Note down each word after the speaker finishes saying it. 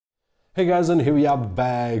Hey guys, and here we are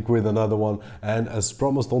back with another one, and as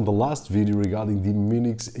promised on the last video regarding the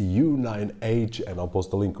Minix U9H, and I'll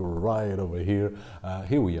post a link right over here.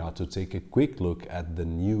 Here we are to take a quick look at the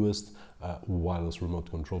newest wireless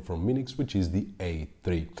remote control from Minix, which is the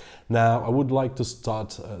A3. Now I would like to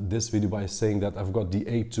start this video by saying that I've got the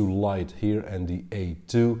A2 Lite here and the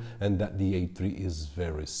A2, and that the A3 is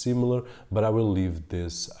very similar, but I will leave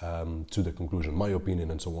this to the conclusion, my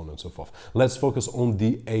opinion and so on and so forth. Let's focus on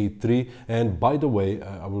the A3, and by the way,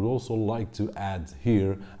 I would also like to add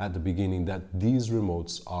here at the beginning that these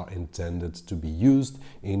remotes are intended to be used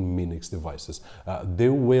in Minix devices. They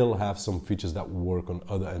will have some features that work on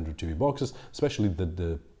other Android TV boxes, especially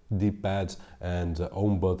the D-pad and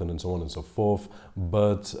home button and so on and so forth,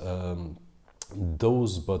 but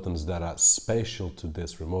those buttons that are special to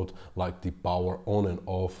this remote, like the power on and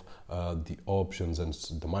off, the options and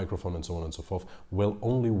the microphone and so on and so forth, will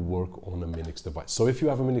only work on a Minix device. So if you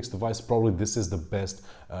have a Minix device, probably this is the best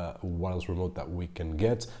wireless remote that we can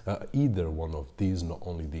get, either one of these, not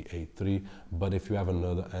only the A3, but if you have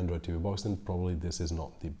another Android TV box, then probably this is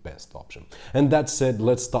not the best option. And that said,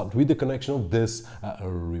 let's start with the connection of this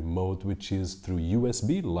remote, which is through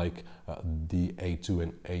USB, like the A2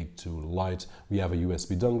 and A2 Lite. We have a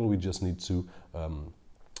USB dongle, we just need to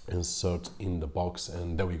insert in the box,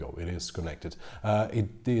 and there we go, it is connected. It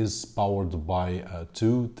is powered by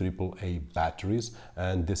two AAA batteries,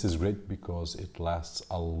 and this is great because it lasts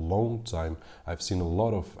a long time. I've seen a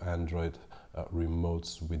lot of Android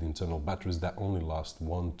remotes with internal batteries that only last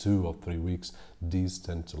 1, 2 or 3 weeks. These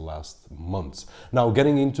tend to last months. Now,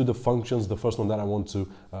 getting into the functions, the first one that I want to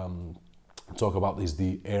talk about is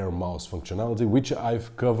the air mouse functionality, which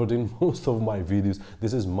I've covered in most of my videos.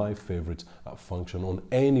 This is my favorite function on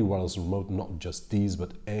any wireless remote, not just these,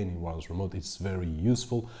 but any wireless remote. It's very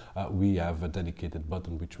useful. We have a dedicated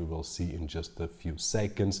button, which we will see in just a few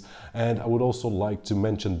seconds. And I would also like to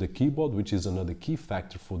mention the keyboard, which is another key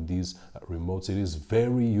factor for these remotes. It is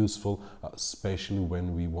very useful, especially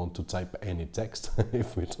when we want to type any text.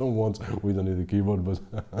 If we don't want, we don't need a keyboard,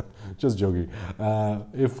 but just joking.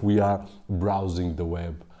 If we are browsing the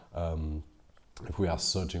web, if we are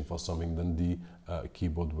searching for something, then the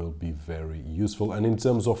keyboard will be very useful. And in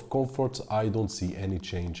terms of comfort, I don't see any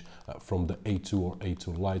change from the A2 or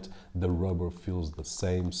A2 Lite. The rubber feels the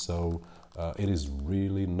same, so it is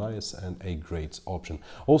really nice and a great option.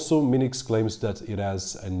 Also, Minix claims that it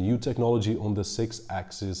has a new technology on the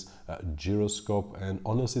 6-axis gyroscope, and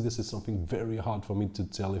honestly this is something very hard for me to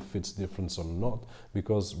tell if it's different or not,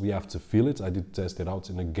 because we have to feel it. I did test it out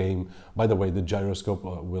in a game. By the way, the gyroscope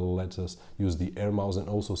will let us use the air mouse and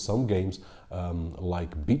also some games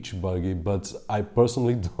like Beach Buggy, but I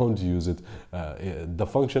personally don't use it. The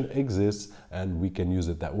function exists and we can use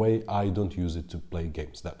it that way. I don't use it to play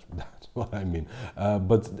games. That's what I mean.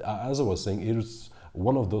 But as I was saying, it's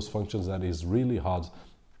one of those functions that is really hard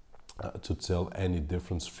to tell any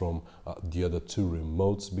difference from the other two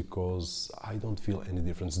remotes, because I don't feel any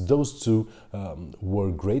difference. Those two were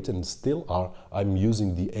great and still are. I'm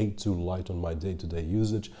using the A2 Lite on my day-to-day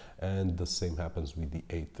usage, and the same happens with the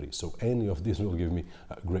A3. So any of these will give me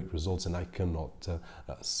great results, and I cannot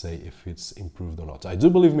say if it's improved or not. I do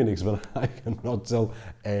believe Minix, but I cannot tell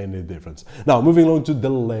any difference. Now, moving on to the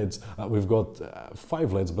LEDs. We've got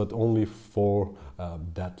 5 LEDs, but only 4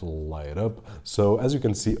 that light up. So as you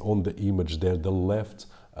can see on the image there, the left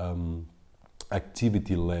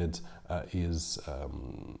activity LED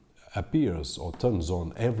appears or turns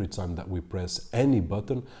on every time that we press any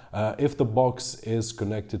button. If the box is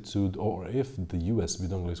connected to, or if the USB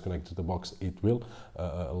dongle is connected to the box, it will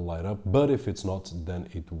light up, but if it's not, then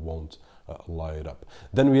it won't light up.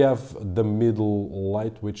 Then we have the middle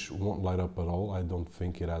light, which won't light up at all. I don't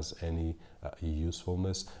think it has any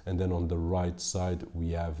usefulness. And then on the right side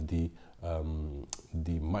we have the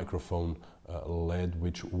microphone LED,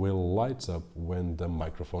 which will light up when the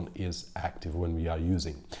microphone is active, when we are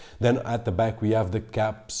using. Then at the back we have the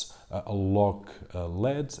caps lock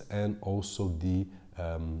LED, and also the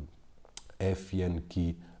FN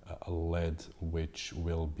key LED, which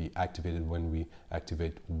will be activated when we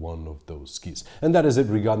activate one of those keys. And that is it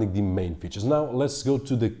regarding the main features. Now let's go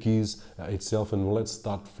to the keys itself, and let's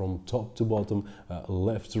start from top to bottom,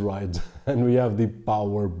 left to right. And we have the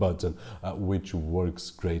power button, which works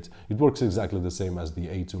great. It works exactly the same as the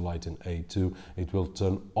A2 Lite and A2. It will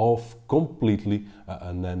turn off completely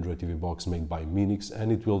an Android TV box made by Minix,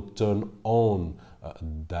 and it will turn on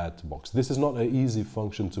that box. This is not an easy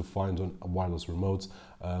function to find on wireless remotes.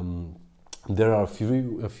 There are a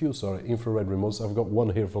few infrared remotes. I've got one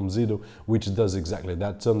here from Zido, which does exactly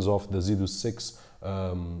that. Turns off the Zido 6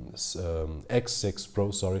 X6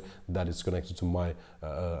 Pro, sorry, that is connected to my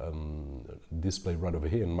display right over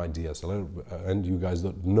here in my DSLR, and you guys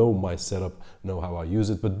don't know my setup, know how I use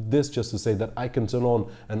it, but this just to say that I can turn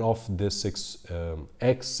on and off this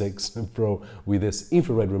X6 Pro with this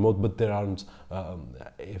infrared remote, but there aren't,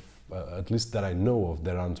 at least that I know of,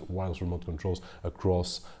 there aren't wireless remote controls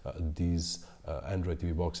across these Android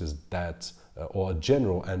TV boxes that, or a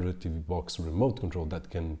general Android TV box remote control that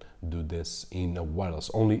can do this in a wireless,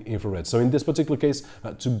 only infrared. So in this particular case,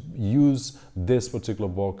 to use this particular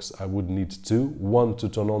box, I would need two, one to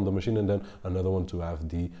turn on the machine and then another one to have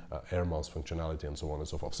the air mouse functionality and so on and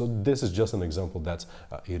so forth. So this is just an example that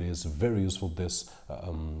it is very useful, this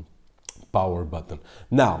power button.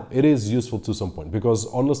 Now, it is useful to some point, because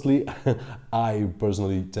honestly, I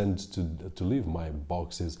personally tend to leave my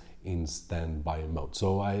boxes in standby mode.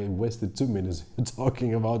 So I wasted 2 minutes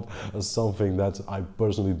talking about something that I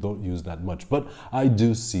personally don't use that much, but I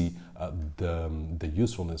do see the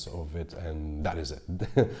usefulness of it, and that is it.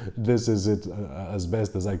 This is it as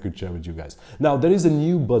best as I could share with you guys. Now, there is a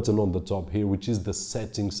new button on the top here, which is the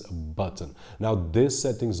settings button. Now, this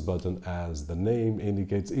settings button, as the name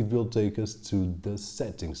indicates, it will take us to the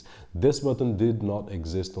settings. This button did not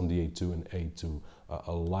exist on the A2 and A2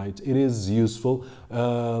 Lite. It is useful,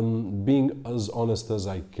 being as honest as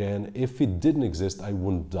I can. If it didn't exist, I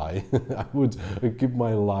wouldn't die. I would keep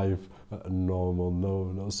my life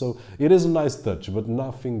normal. So it is a nice touch, but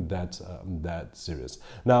nothing that serious.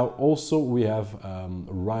 Now, also we have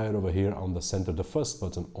right over here on the center, the first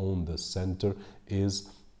button on the center is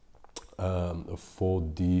for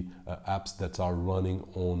the apps that are running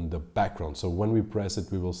on the background. So when we press it,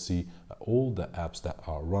 we will see all the apps that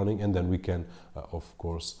are running, and then we can of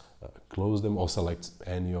course close them or select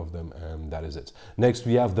any of them, and that is it. Next,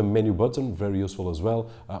 we have the menu button, very useful as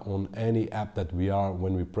well. On any app that we are,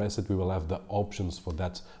 when we press it, we will have the options for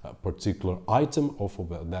that particular item or for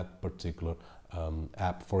that particular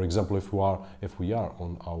app. For example, if we are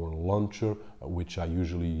on our launcher, which I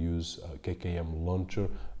usually use, KKM launcher,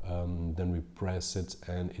 then we press it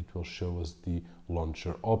and it will show us the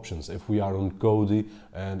launcher options. If we are on Kodi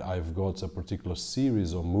and I've got a particular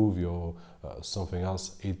series or movie or something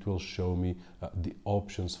else, it will show me the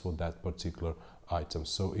options for that particular item.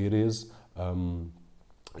 So it is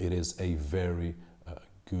a very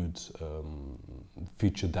good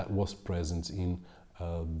feature that was present in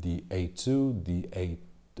the A2, the A2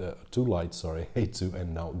 Lite, sorry, A2,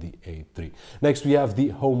 and now the A3. Next, we have the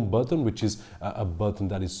home button, which is a button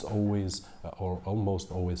that is always or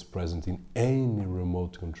almost always present in any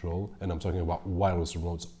remote control, and I'm talking about wireless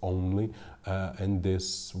remotes only, and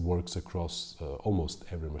this works across almost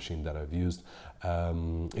every machine that I've used.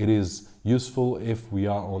 It is useful if we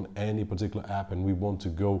are on any particular app and we want to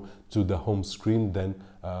go to the home screen, then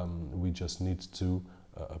we just need to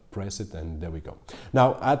press it, and there we go.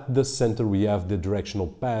 Now, at the center we have the directional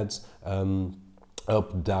pads,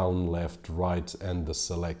 up, down, left, right, and the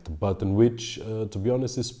select button, which to be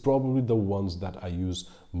honest is probably the ones that I use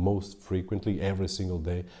most frequently every single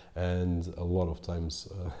day, and a lot of times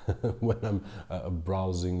when I'm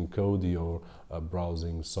browsing Kodi or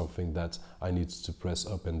browsing something that I need to press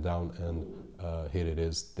up and down, and here it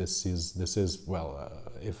is. This is well,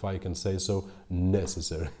 if I can say so,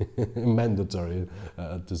 necessary, mandatory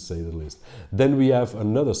to say the least. Then we have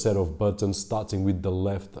another set of buttons, starting with the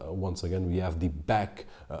left. Once again, we have the back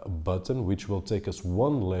button, which will take us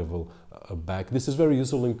one level back. This is very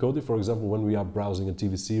useful in Kodi, for example, when we are browsing a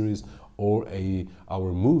TV series or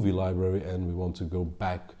our movie library and we want to go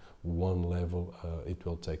back one level, it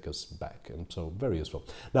will take us back, and so very useful.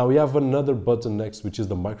 Now we have another button next, which is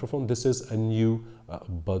the microphone. This is a new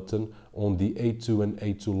button. On the A2 and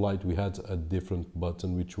A2 Lite we had a different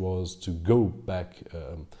button, which was to go back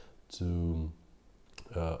to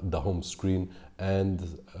the home screen,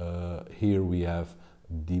 and here we have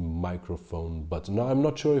the microphone button. Now, I'm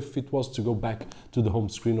not sure if it was to go back to the home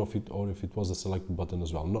screen or if it was a select button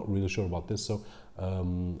as well. I'm not really sure about this, so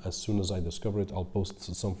as soon as I discover it, I'll post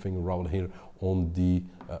something around here on the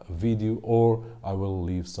video, or I will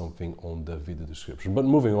leave something on the video description. But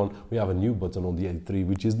moving on, we have a new button on the A3,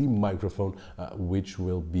 which is the microphone, which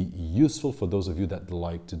will be useful for those of you that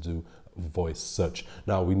like to do voice search.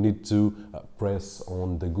 Now, we need to press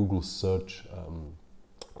on the Google search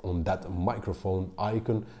on that microphone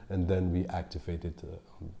icon, and then we activate it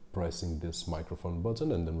pressing this microphone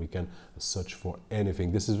button, and then we can search for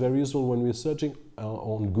anything. This is very useful when we're searching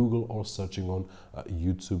on Google or searching on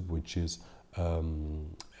YouTube, which is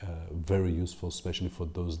very useful, especially for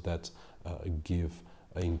those that give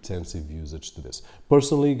intensive usage to this.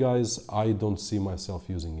 Personally, guys, I don't see myself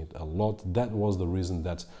using it a lot. That was the reason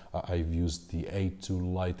that I've used the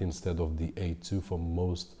A2 Lite instead of the A2 for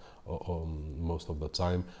most of the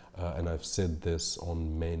time, and I've said this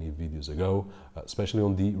on many videos ago, especially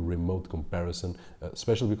on the remote comparison,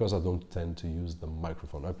 especially because I don't tend to use the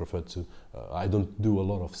microphone. I prefer to, I don't do a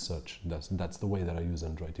lot of search. That's the way that I use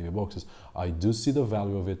Android TV boxes. I do see the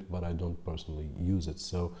value of it, but I don't personally use it.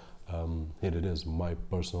 So here it is. My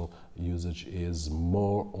personal usage is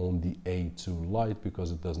more on the A2 Lite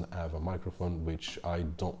because it doesn't have a microphone, which I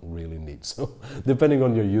don't really need. So depending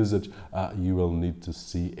on your usage, you will need to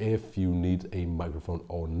see if you need a microphone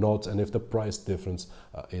or not, and if the price difference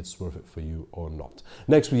it's worth it for you or not.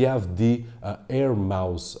 Next, we have the Air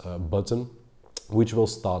Mouse button, which will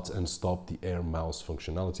start and stop the Air Mouse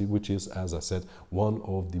functionality, which is, as I said, one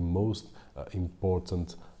of the most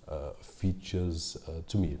important features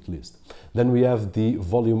to me, at least. Then we have the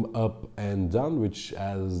volume up and down, which,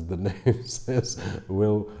 as the name says,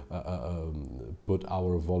 will put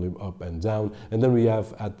our volume up and down. And then we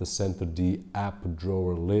have at the center the app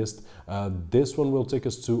drawer list. This one will take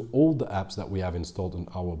us to all the apps that we have installed in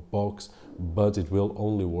our box, but it will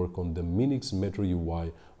only work on the Minix Metro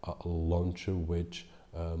UI launcher, which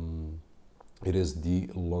it is the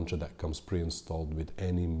launcher that comes pre-installed with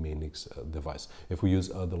any Minix device. If we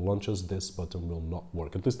use other launchers, this button will not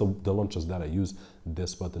work. At least the launchers that I use,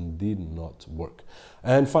 this button did not work.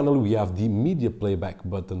 And finally, we have the media playback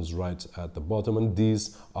buttons right at the bottom, and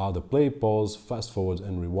these are the play, pause, fast forward,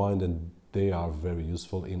 and rewind, and they are very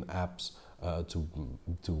useful in apps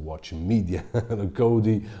to watch media,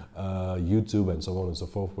 Kodi, YouTube, and so on and so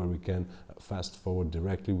forth, where we can fast forward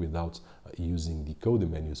directly without using the Kodi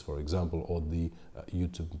menus, for example, or the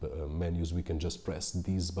YouTube menus. We can just press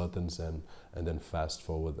these buttons and then fast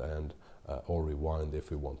forward and or rewind if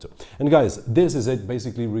we want to. And guys, this is it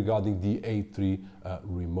basically regarding the A3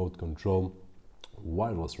 remote control,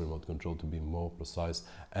 wireless remote control to be more precise.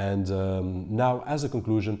 And now, as a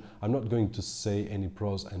conclusion, I'm not going to say any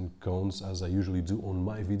pros and cons as I usually do on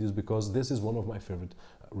my videos, because this is one of my favorite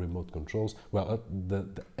remote controls. Well, the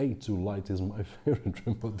A2 Lite is my favorite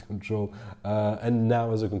remote control. And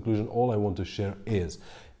now, as a conclusion, all I want to share is,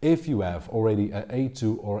 if you have already an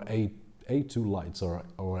A2 or A2 Lites or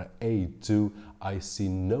an A2, I see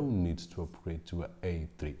no need to upgrade to an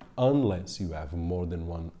A3 unless you have more than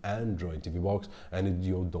one Android TV box and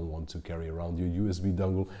you don't want to carry around your USB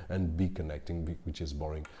dongle and be connecting, which is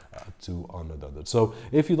boring, to another. So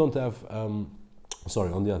if you don't have,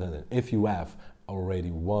 sorry, on the other hand, if you have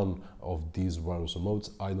already one of these wireless remotes,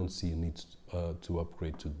 I don't see a need to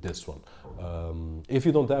upgrade to this one. If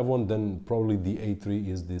you don't have one, then probably the A3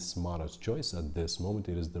 is the smartest choice at this moment.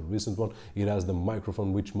 It is the recent one. It has the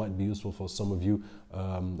microphone, which might be useful for some of you.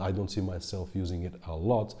 I don't see myself using it a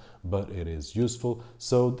lot, but it is useful.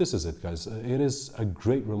 So this is it, guys. It is a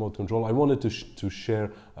great remote control. I wanted to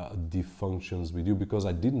share the functions with you because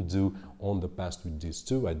I didn't do on the past with these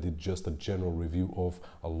two. I did just a general review of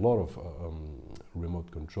a lot of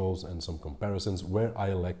remote controls and some comparisons, where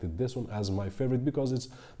I elected this one as my favorite because it's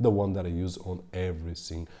the one that I use on every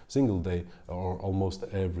single day, or almost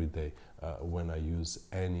every day when I use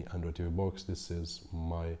any Android TV box. This is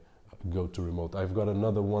my go-to remote. I've got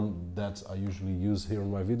another one that I usually use here on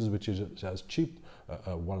my videos, which is just cheap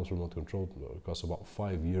wireless remote control. It costs about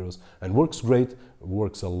 €5 and works great,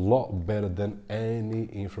 works a lot better than any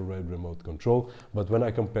infrared remote control. But when I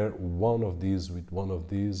compare one of these with one of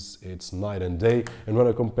these, it's night and day, and when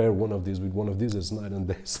I compare one of these with one of these, it's night and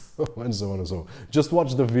day, and so on and so on. Just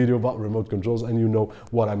watch the video about remote controls and you know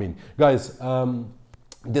what I mean, guys.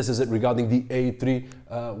 This is it regarding the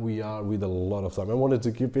A3. We are with a lot of time. I wanted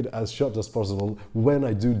to keep it as short as possible when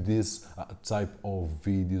I do this type of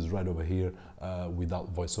videos right over here.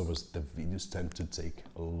 Without voiceovers, the videos tend to take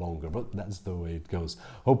longer, but that's the way it goes.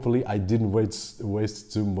 Hopefully I didn't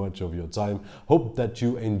waste too much of your time. Hope that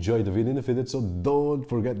you enjoyed the video, and if you did so, don't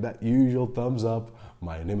forget that usual thumbs up.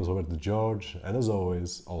 My name is Roberto George, and as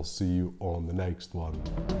always, I'll see you on the next one.